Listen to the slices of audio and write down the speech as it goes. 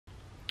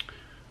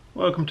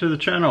welcome to the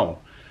channel.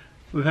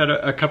 We've had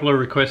a couple of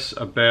requests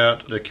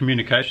about the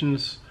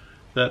communications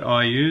that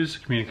I use,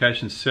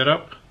 communications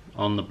setup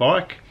on the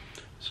bike.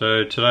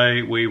 So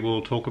today we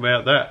will talk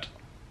about that.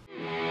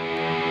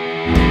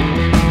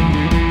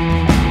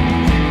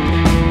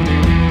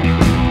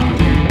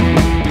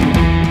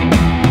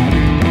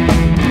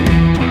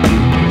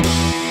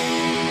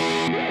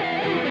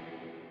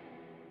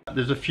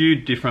 There's a few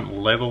different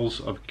levels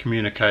of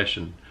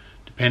communication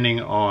depending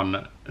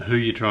on who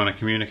you're trying to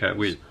communicate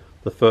with.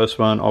 The first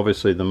one,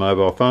 obviously the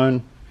mobile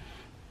phone.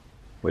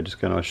 We're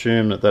just going to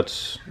assume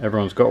that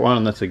everyone's got one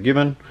and that's a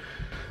given.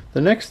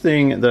 The next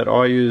thing that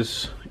I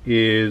use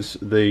is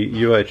the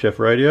UHF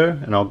radio,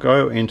 and I'll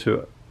go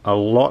into a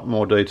lot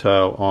more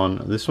detail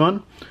on this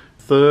one.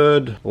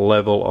 Third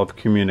level of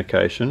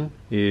communication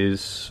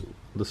is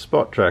the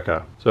spot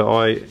tracker. So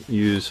I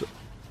use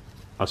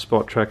a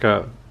spot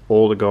tracker.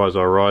 All the guys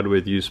I ride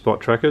with use spot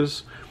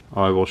trackers.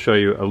 I will show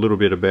you a little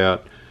bit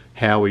about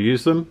how we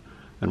use them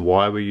and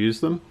why we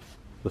use them.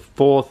 The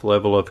fourth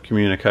level of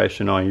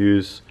communication I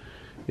use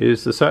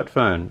is the sat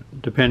phone,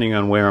 depending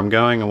on where I'm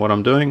going and what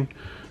I'm doing.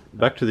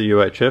 Back to the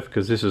UHF,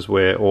 because this is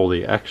where all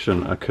the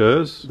action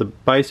occurs. The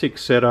basic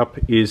setup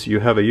is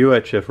you have a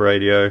UHF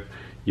radio,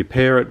 you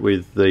pair it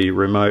with the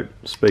remote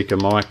speaker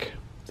mic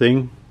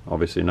thing,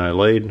 obviously no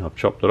lead, I've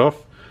chopped it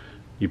off.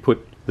 You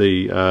put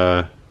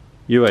the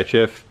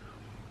UHF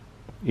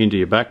into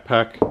your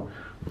backpack,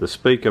 the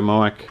speaker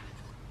mic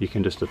you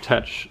can just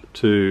attach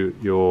to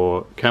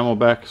your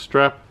camelback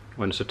strap.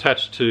 When it's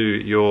attached to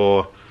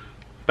your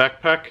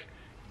backpack,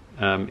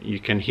 you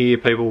can hear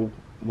people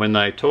when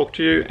they talk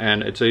to you,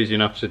 and it's easy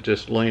enough to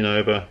just lean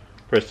over,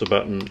 press the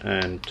button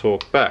and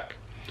talk back.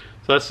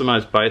 So that's the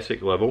most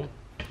basic level.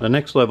 The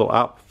next level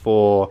up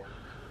for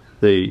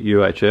the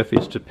UHF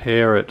is to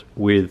pair it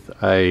with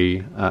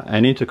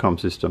an intercom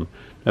system.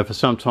 Now for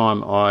some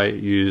time I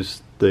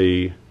use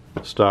the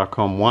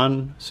Starcom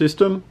 1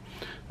 system.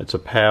 It's a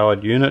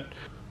powered unit.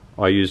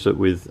 I use it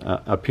with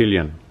a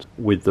pillion.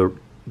 With the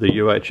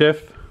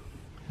UHF,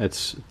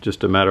 it's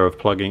just a matter of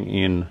plugging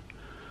in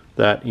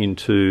that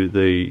into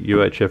the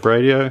UHF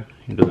radio,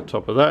 into the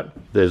top of that.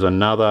 There's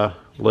another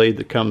lead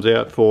that comes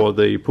out for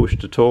the push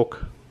to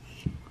talk.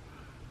 As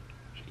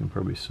you can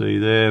probably see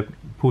there,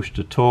 push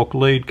to talk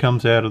lead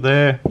comes out of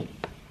there,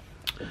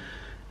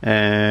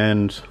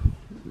 and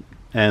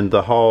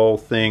the whole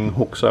thing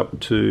hooks up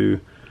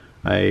to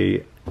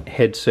a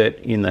headset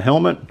in the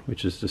helmet,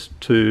 which is just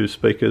two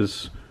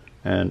speakers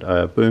and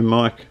a boom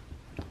mic.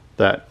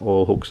 That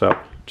all hooks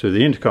up to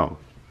the intercom.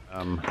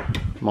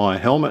 My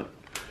helmet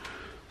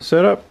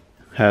setup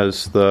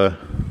has the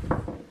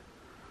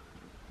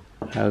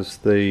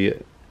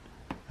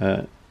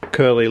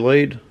curly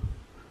lead,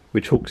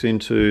 which hooks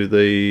into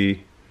the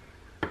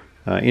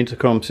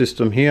intercom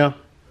system here.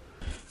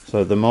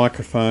 So the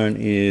microphone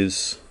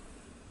is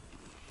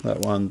that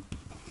one.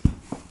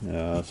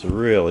 It's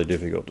really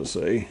difficult to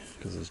see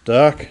because it's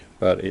dark,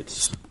 but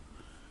it's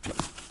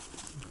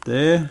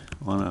there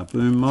on a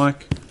boom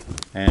mic,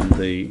 and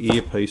the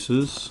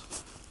earpieces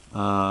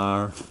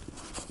are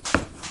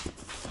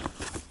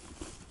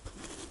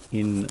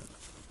in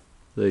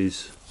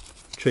these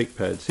cheek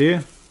pads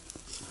here,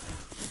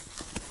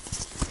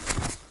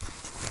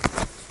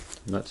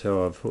 and that's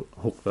how I've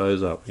hooked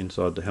those up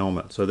inside the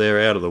helmet. So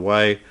they're out of the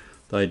way.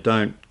 They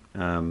don't,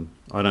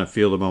 I don't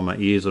feel them on my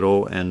ears at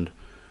all, and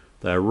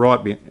they're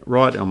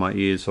right on my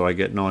ears, so I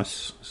get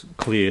nice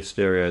clear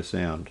stereo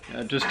sound.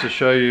 Just to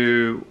show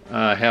you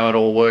how it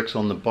all works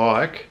on the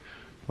bike,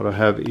 what I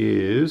have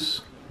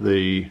is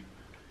the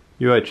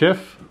UHF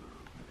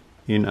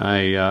in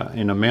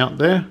a mount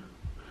there.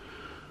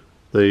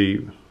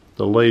 The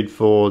lead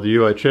for the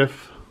UHF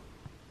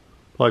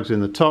plugs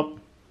in the top,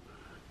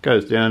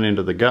 goes down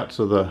into the guts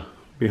of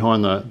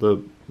behind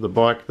the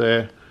bike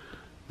there.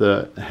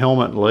 The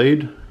helmet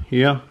lead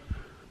here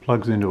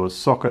plugs into a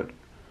socket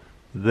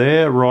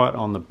there, right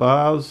on the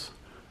bars,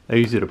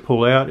 easy to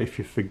pull out if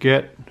you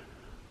forget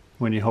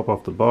when you hop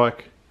off the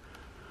bike.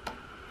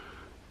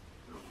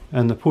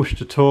 And the push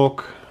to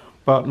talk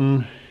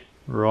button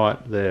right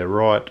there,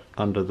 right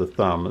under the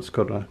thumb. It's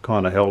got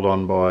kind of held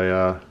on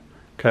by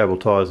cable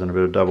ties and a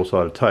bit of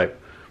double-sided tape,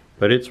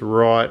 but it's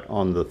right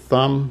on the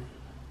thumb,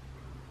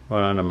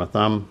 right under my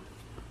thumb,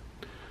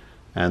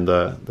 and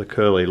the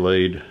curly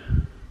lead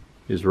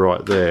is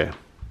right there.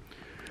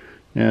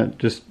 Now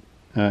just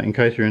in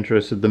case you're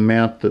interested, the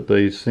mount that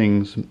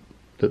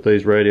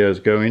these radios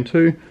go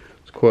into,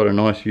 it's quite a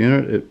nice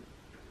unit.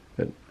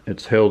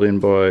 It's held in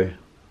by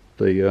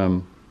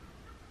the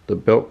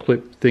belt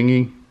clip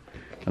thingy,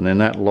 and then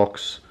that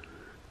locks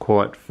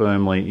quite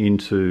firmly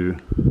into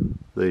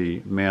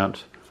the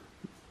mount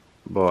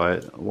by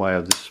way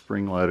of this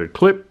spring-loaded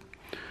clip,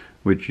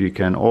 which you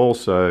can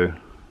also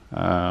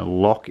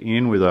lock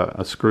in with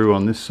a screw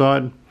on this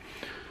side.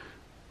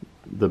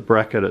 The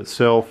bracket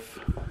itself,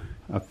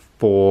 a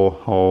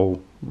 4-hole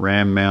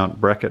ram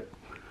mount bracket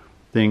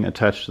thing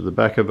attached to the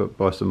back of it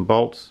by some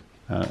bolts.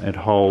 It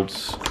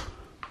holds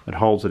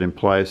it in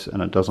place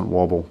and it doesn't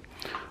wobble.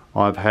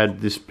 I've had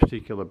this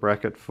particular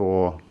bracket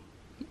for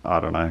I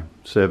don't know,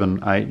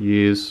 7, 8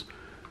 years.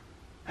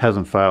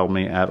 Hasn't failed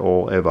me at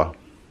all, ever.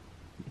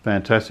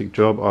 Fantastic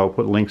job. I'll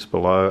put links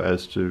below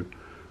as to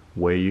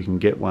where you can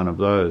get one of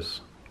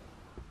those.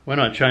 When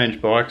I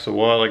changed bikes a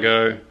while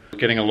ago,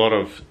 getting a lot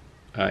of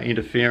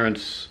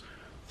interference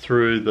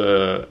through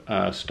the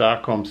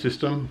Starcom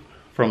system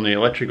from the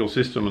electrical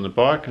system on the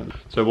bike.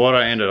 So what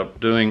I ended up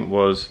doing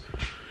was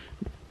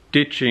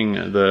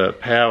ditching the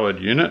powered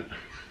unit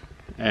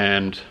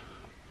and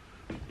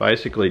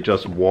basically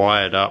just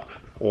wired up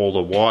all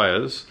the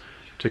wires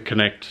to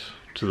connect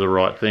to the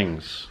right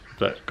things, if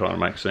that kind of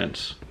makes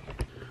sense.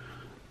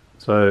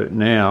 So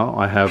now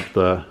I have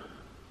the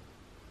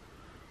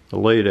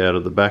lead out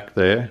of the back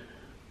there,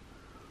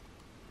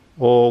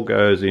 all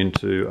goes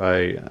into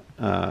a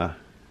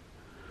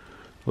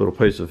little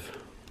piece of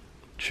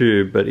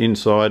tube, but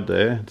inside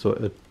there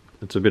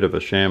it's a bit of a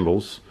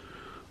shambles,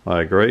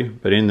 I agree,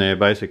 but in there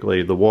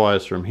basically the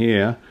wires from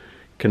here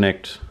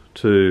connect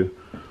to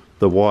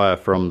the wire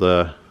from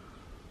the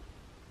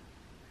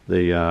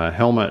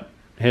helmet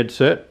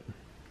headset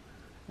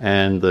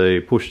and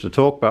the push to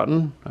talk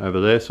button over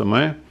there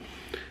somewhere,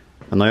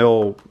 and they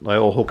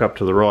all hook up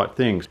to the right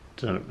things.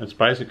 So it's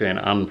basically an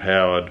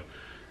unpowered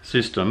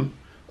system.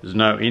 There's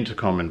no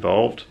intercom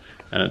involved,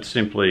 and it's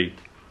simply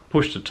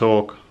push to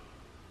talk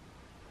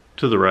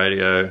to the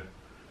radio,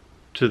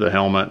 to the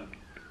helmet,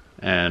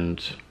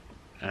 and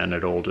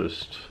it all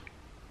just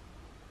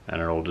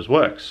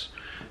works.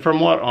 From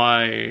what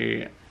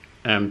I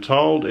am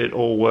told, it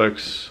all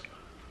works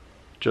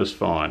just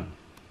fine.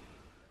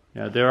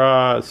 Now, there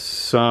are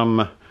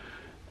some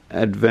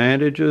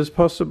advantages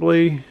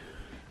possibly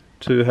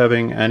to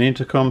having an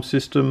intercom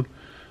system.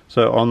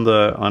 So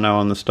I know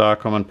on the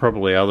Starcom and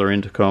probably other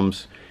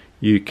intercoms,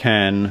 you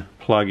can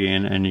plug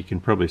in, and you can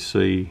probably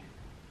see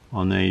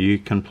on there, you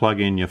can plug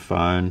in your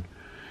phone,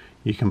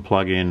 you can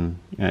plug in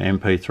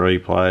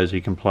MP3 players,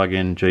 you can plug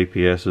in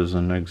GPSs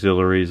and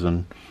auxiliaries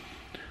and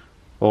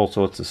all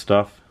sorts of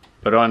stuff.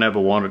 But I never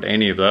wanted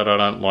any of that. I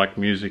don't like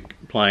music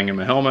playing in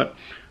my helmet.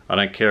 I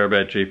don't care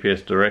about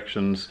GPS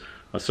directions.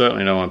 I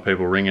certainly don't want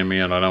people ringing me,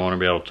 and I don't want to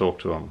be able to talk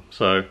to them.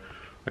 So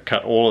I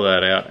cut all of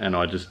that out, and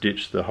I just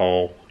ditched the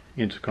whole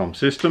intercom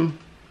system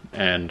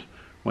and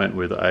went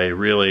with a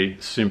really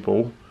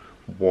simple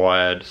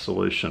wired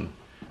solution.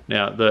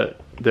 Now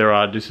there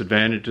are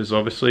disadvantages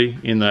obviously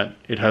in that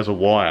it has a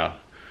wire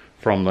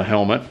from the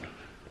helmet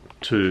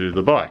to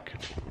the bike.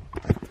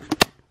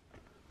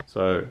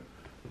 So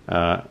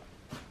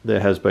there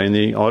has been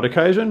the odd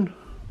occasion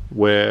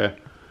where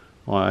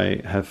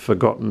I have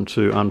forgotten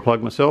to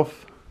unplug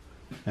myself,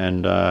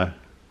 and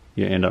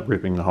you end up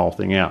ripping the whole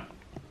thing out.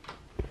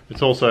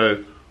 It's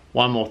also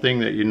one more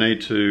thing that you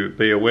need to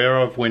be aware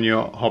of when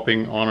you're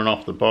hopping on and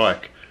off the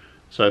bike.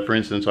 So for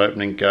instance,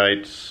 opening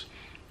gates,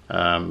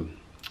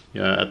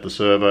 at the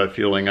servo,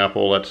 fueling up,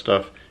 all that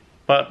stuff.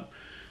 But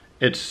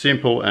it's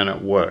simple and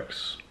it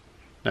works.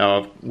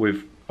 Now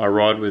I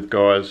ride with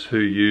guys who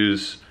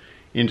use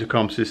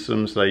intercom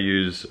systems. They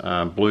use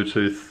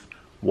Bluetooth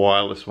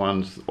wireless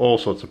ones, all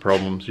sorts of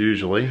problems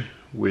usually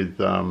with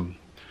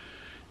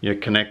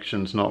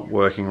connections not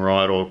working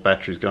right, or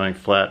batteries going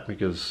flat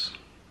because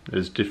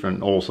there's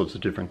all sorts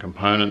of different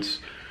components.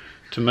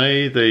 To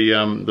me, the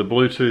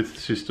Bluetooth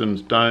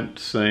systems don't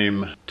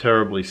seem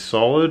terribly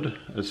solid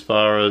as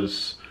far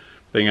as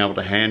being able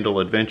to handle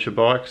adventure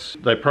bikes.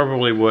 They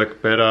probably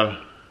work better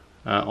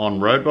on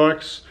road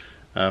bikes.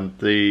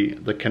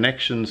 The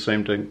connections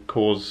seem to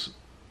cause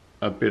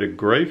a bit of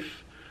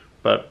grief,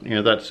 but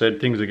that said,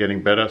 things are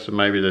getting better, so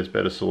maybe there's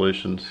better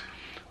solutions.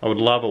 I would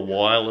love a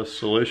wireless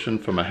solution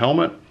for my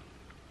helmet,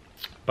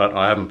 but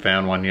I haven't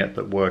found one yet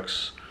that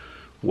works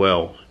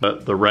well.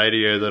 But the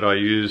radio that I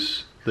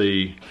use,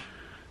 the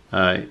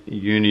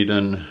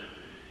Uniden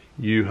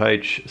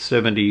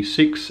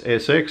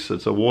UH07xx,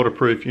 it's a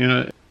waterproof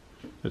unit.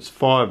 It's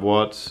 5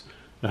 watts.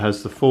 It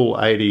has the full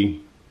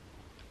 80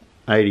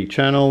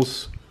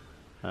 channels.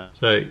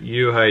 So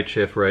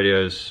UHF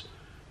radios,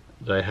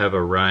 they have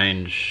a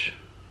range,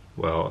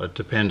 well, it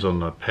depends on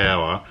the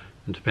power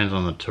and depends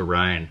on the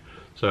terrain.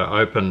 So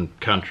open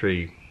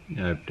country,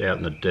 out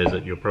in the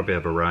desert, you'll probably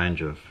have a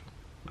range of,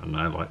 I don't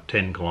know, like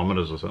 10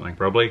 kilometers or something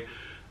probably.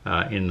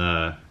 In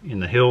the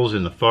hills,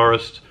 in the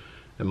forest,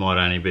 it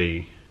might only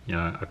be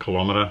a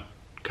kilometer,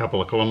 a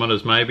couple of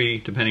kilometers maybe,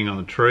 depending on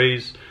the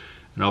trees.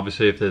 And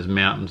obviously if there's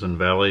mountains and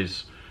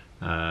valleys,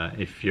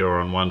 if you're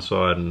on one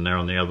side and they're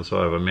on the other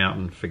side of a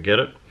mountain, forget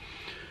it.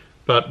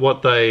 But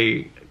what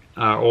they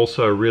are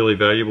also really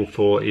valuable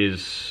for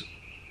is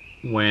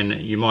when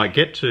you might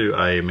get to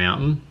a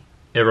mountain,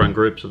 everyone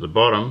groups at the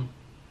bottom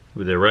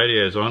with their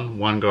radios on,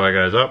 one guy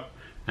goes up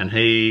and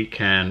he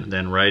can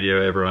then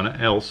radio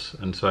everyone else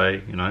and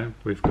say,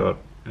 we've got,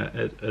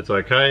 it's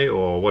okay,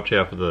 or watch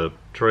out for the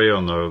tree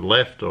on the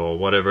left, or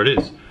whatever it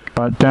is.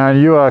 Right,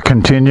 Dan, you are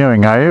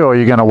continuing, are you, or are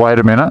you going to wait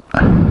a minute?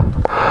 I'm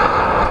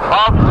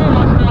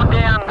going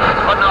down on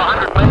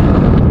 100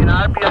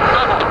 metres, it'd be a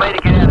struggle for me to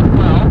get out as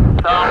well,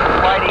 so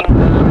I'm waiting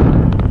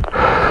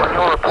on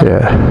your report.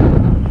 Yeah.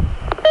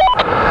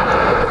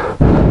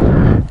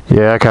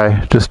 Yeah,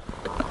 okay, just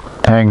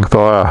hang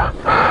fire.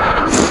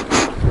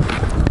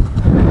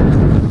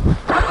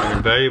 They're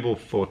invaluable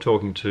for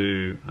talking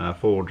to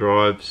four-wheel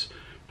drives,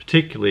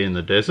 particularly in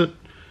the desert.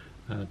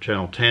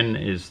 Channel 10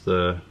 is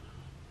the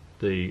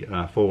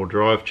four-wheel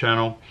drive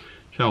channel.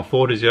 Channel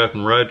 40 is the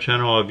open road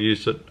channel. I've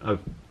used it a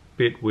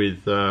bit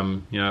with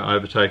you know,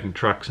 overtaking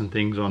trucks and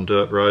things on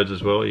dirt roads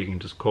as well. You can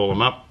just call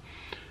them up,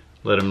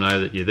 let them know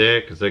that you're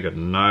there, because they've got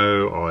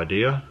no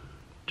idea.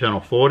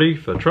 Channel 40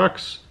 for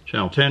trucks,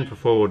 Channel 10 for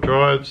four-wheel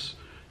drives,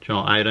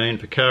 Channel 18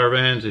 for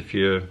caravans if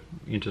you're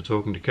into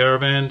talking to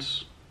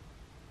caravans.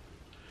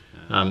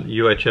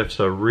 UHFs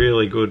are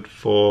really good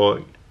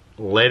for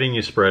letting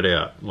you spread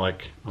out.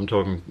 Like, I'm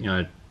talking, you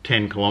know,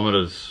 10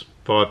 kilometers,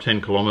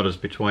 5-10 kilometers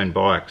between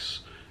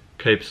bikes.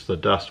 Keeps the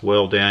dust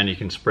well down. You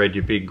can spread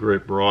your big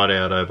group right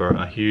out over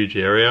a huge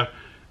area,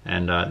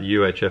 and the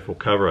UHF will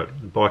cover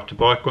it. Bike to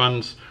bike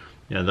ones,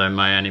 you know, they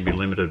may only be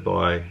limited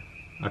by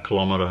a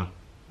kilometer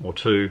or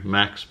two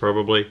max,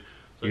 probably.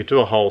 You can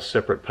do a whole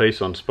separate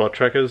piece on spot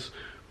trackers.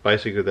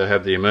 Basically, they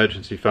have the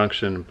emergency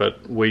function,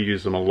 but we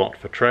use them a lot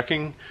for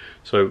tracking.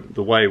 So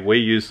the way we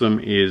use them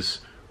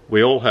is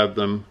we all have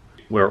them.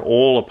 We're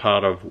all a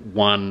part of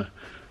one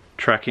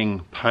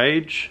tracking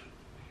page.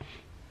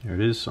 There it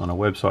is on a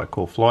website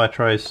called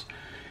Flytrace.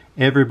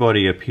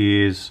 Everybody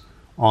appears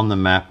on the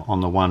map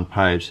on the one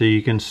page, so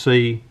you can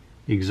see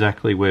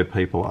exactly where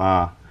people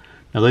are.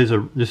 Now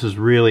this is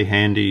really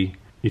handy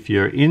if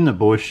you're in the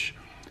bush.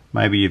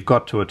 Maybe you've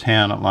got to a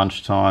town at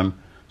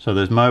lunchtime, so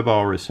there's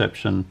mobile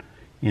reception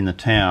in the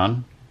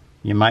town.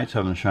 Your mates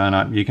haven't shown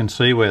up. You can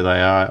see where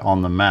they are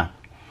on the map,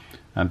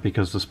 and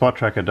because the spot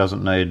tracker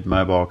doesn't need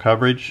mobile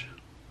coverage,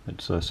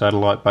 it's a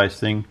satellite based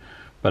thing,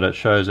 but it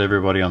shows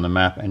everybody on the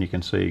map and you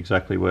can see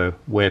exactly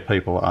where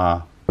people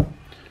are.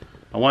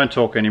 I won't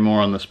talk anymore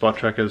on the spot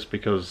trackers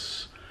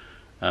because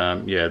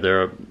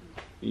yeah,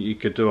 you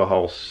could do a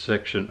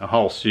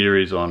whole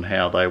series on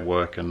how they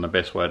work and the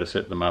best way to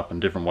set them up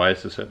and different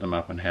ways to set them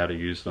up and how to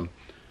use them.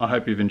 I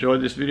hope you've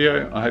enjoyed this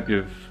video. I hope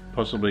you've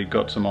possibly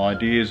got some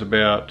ideas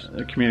about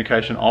the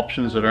communication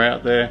options that are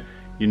out there.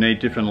 You need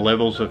different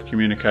levels of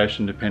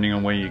communication depending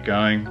on where you're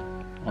going.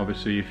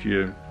 Obviously, if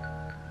you're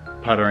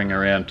puttering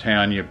around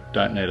town, you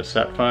don't need a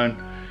sat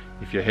phone.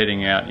 If you're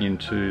heading out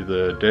into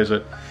the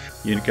desert,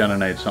 you're going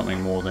to need something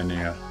more than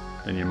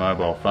your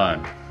mobile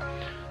phone.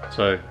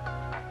 So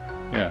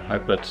yeah,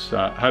 hope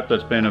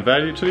that's been of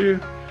value to you.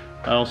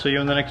 I'll see you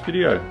in the next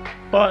video.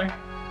 Bye.